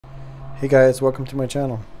Hey guys, welcome to my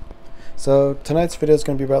channel. So tonight's video is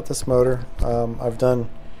going to be about this motor. I've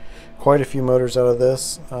done quite a few motors out of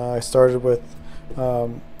this. I started with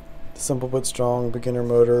simple but strong beginner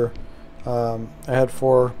motor. I had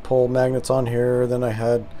 4 pole magnets on here, then I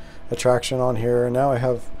had a traction on here, and now I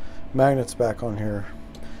have magnets back on here.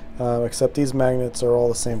 Except these magnets are all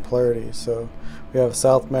the same polarity. So we have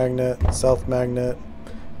south magnet, south magnet.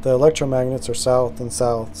 The electromagnets are south and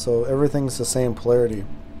south, so everything's the same polarity.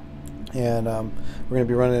 And we're going to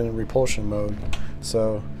be running in repulsion mode.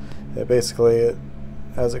 So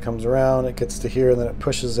as it comes around, it gets to here, and then it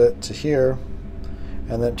pushes it to here,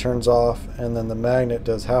 and then it turns off, and then the magnet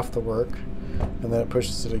does half the work, and then it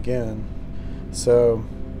pushes it again. So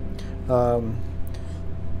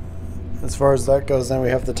as far as that goes, then we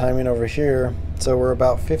have the timing over here. So we're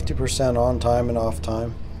about 50% on time and off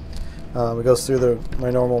time. It goes through my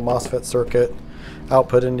normal MOSFET circuit,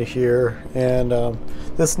 output into here, and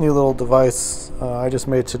this new little device I just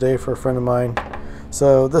made today for a friend of mine.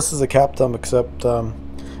 So this is a cap dump, except it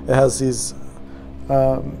has these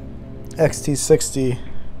XT60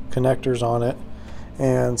 connectors on it,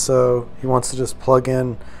 and so he wants to just plug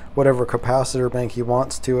in whatever capacitor bank he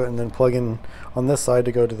wants to it, and then plug in on this side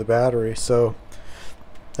to go to the battery. So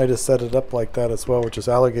I just set it up like that as well, which is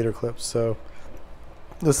alligator clips. So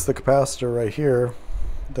this is the capacitor right here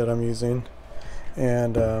that I'm using,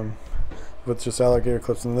 and with just alligator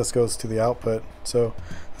clips, and this goes to the output. So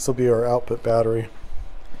this will be our output battery.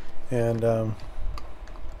 And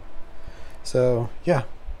so yeah,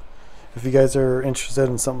 if you guys are interested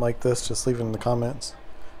in something like this, just leave it in the comments.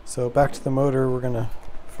 So back to the motor, we're gonna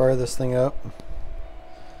fire this thing up,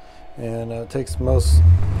 and it takes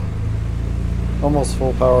almost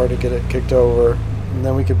full power to get it kicked over, and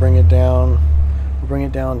then we could bring it down. We'll bring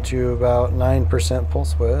it down to about 9%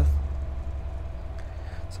 pulse width.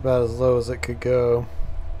 It's about as low as it could go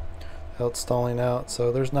without stalling out.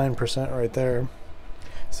 So there's 9% right there.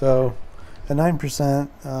 So at 9%,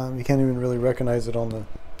 you can't even really recognize it on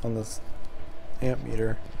this amp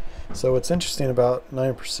meter. So what's interesting about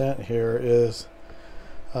 9% here is,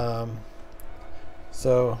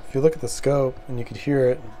 so if you look at the scope and you could hear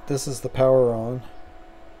it, this is the power on,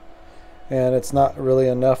 and it's not really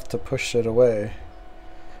enough to push it away,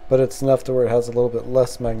 but it's enough to where it has a little bit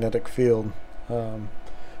less magnetic field.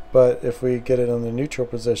 But if we get it in the neutral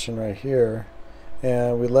position right here,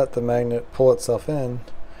 and we let the magnet pull itself in,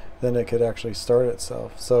 then it could actually start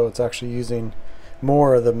itself. So it's actually using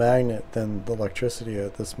more of the magnet than the electricity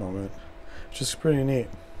at this moment, which is pretty neat.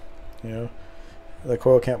 You know, the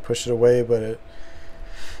coil can't push it away, but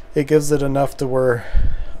it gives it enough to where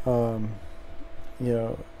you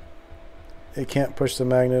know, it can't push the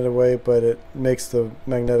magnet away, but it makes the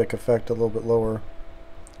magnetic effect a little bit lower,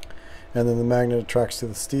 and then the magnet attracts to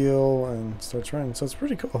the steel and starts running. So it's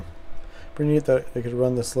pretty cool, pretty neat that it could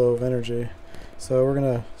run this low of energy. So we're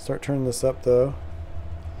gonna start turning this up though,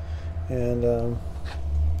 and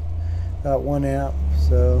about 1 amp.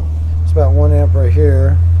 So it's about 1 amp right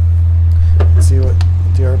here. Let's see what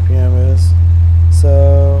the RPM is.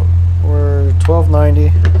 So we're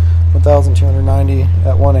 1290, 1290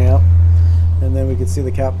 at 1 amp, and then we can see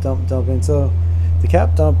the cap dump dumping. So the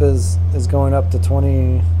cap dump is going up to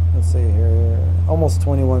 20. Let's see here, almost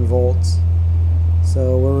 21 volts.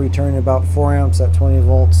 So we're returning about 4 amps at 20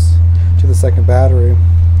 volts to the second battery.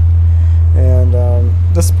 And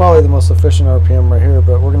this is probably the most efficient RPM right here,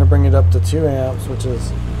 but we're going to bring it up to 2 amps, which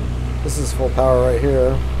is, this is full power right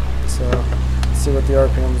here. So let's see what the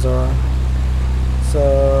RPMs are.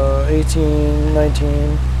 So 18,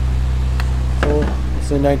 19, so let's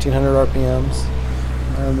say 1900 RPMs.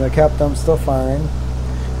 And the cap dump's still firing,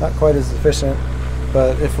 not quite as efficient.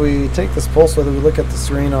 But if we take this pulse width, we look at the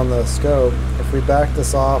screen on the scope, if we back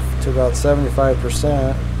this off to about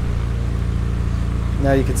 75%,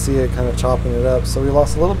 now you can see it kind of chopping it up. So we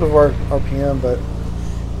lost a little bit of our RPM, but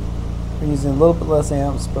we're using a little bit less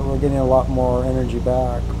amps, but we're getting a lot more energy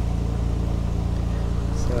back.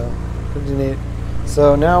 So pretty neat.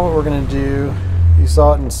 So now what we're going to do, you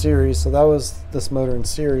saw it in series, so that was this motor in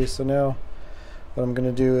series. So now what I'm going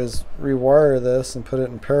to do is rewire this and put it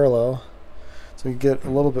in parallel, so you get a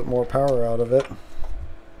little bit more power out of it.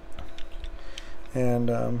 And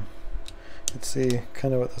let's see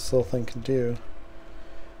kind of what this little thing can do.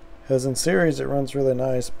 Because in series it runs really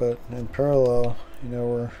nice, but in parallel, you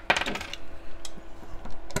know,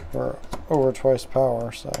 we're over twice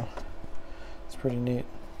power, so it's pretty neat.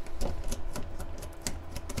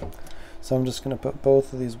 So I'm just going to put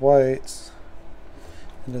both of these whites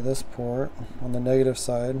into this port on the negative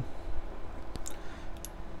side.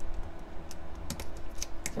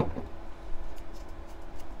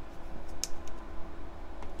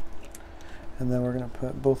 And then we're going to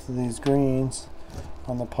put both of these greens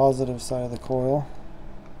on the positive side of the coil.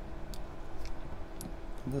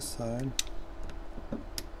 This side. A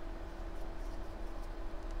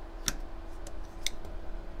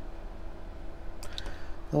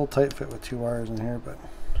little tight fit with 2 wires in here, but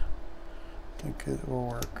I think it will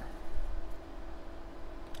work.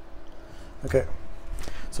 Okay,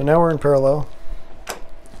 so now we're in parallel,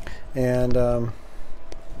 and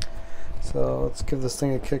so let's give this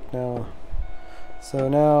thing a kick now. So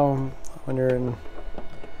now when you're in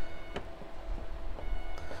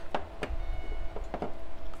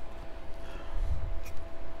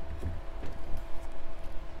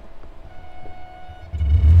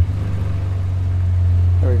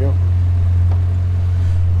there we go.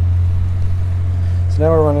 So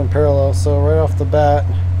now we're running parallel, so right off the bat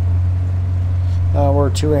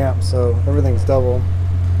we're 2 amps, so everything's double,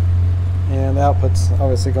 and the output's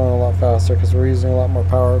obviously going a lot faster because we're using a lot more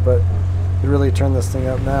power. But you really turn this thing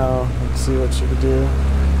up now and see what you could do.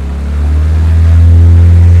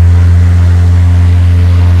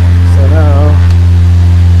 So now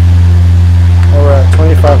we're at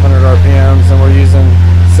 2,500 RPMs and we're using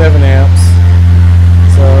 7 amps.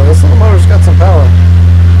 So this little motor's got some power.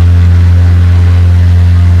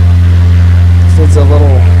 This needs a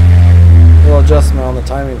little adjustment on the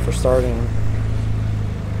timing for starting.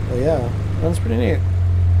 But yeah, runs pretty neat.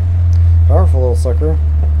 Powerful little sucker.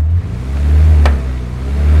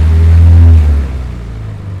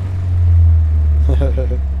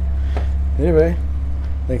 Anyway,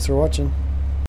 thanks for watching.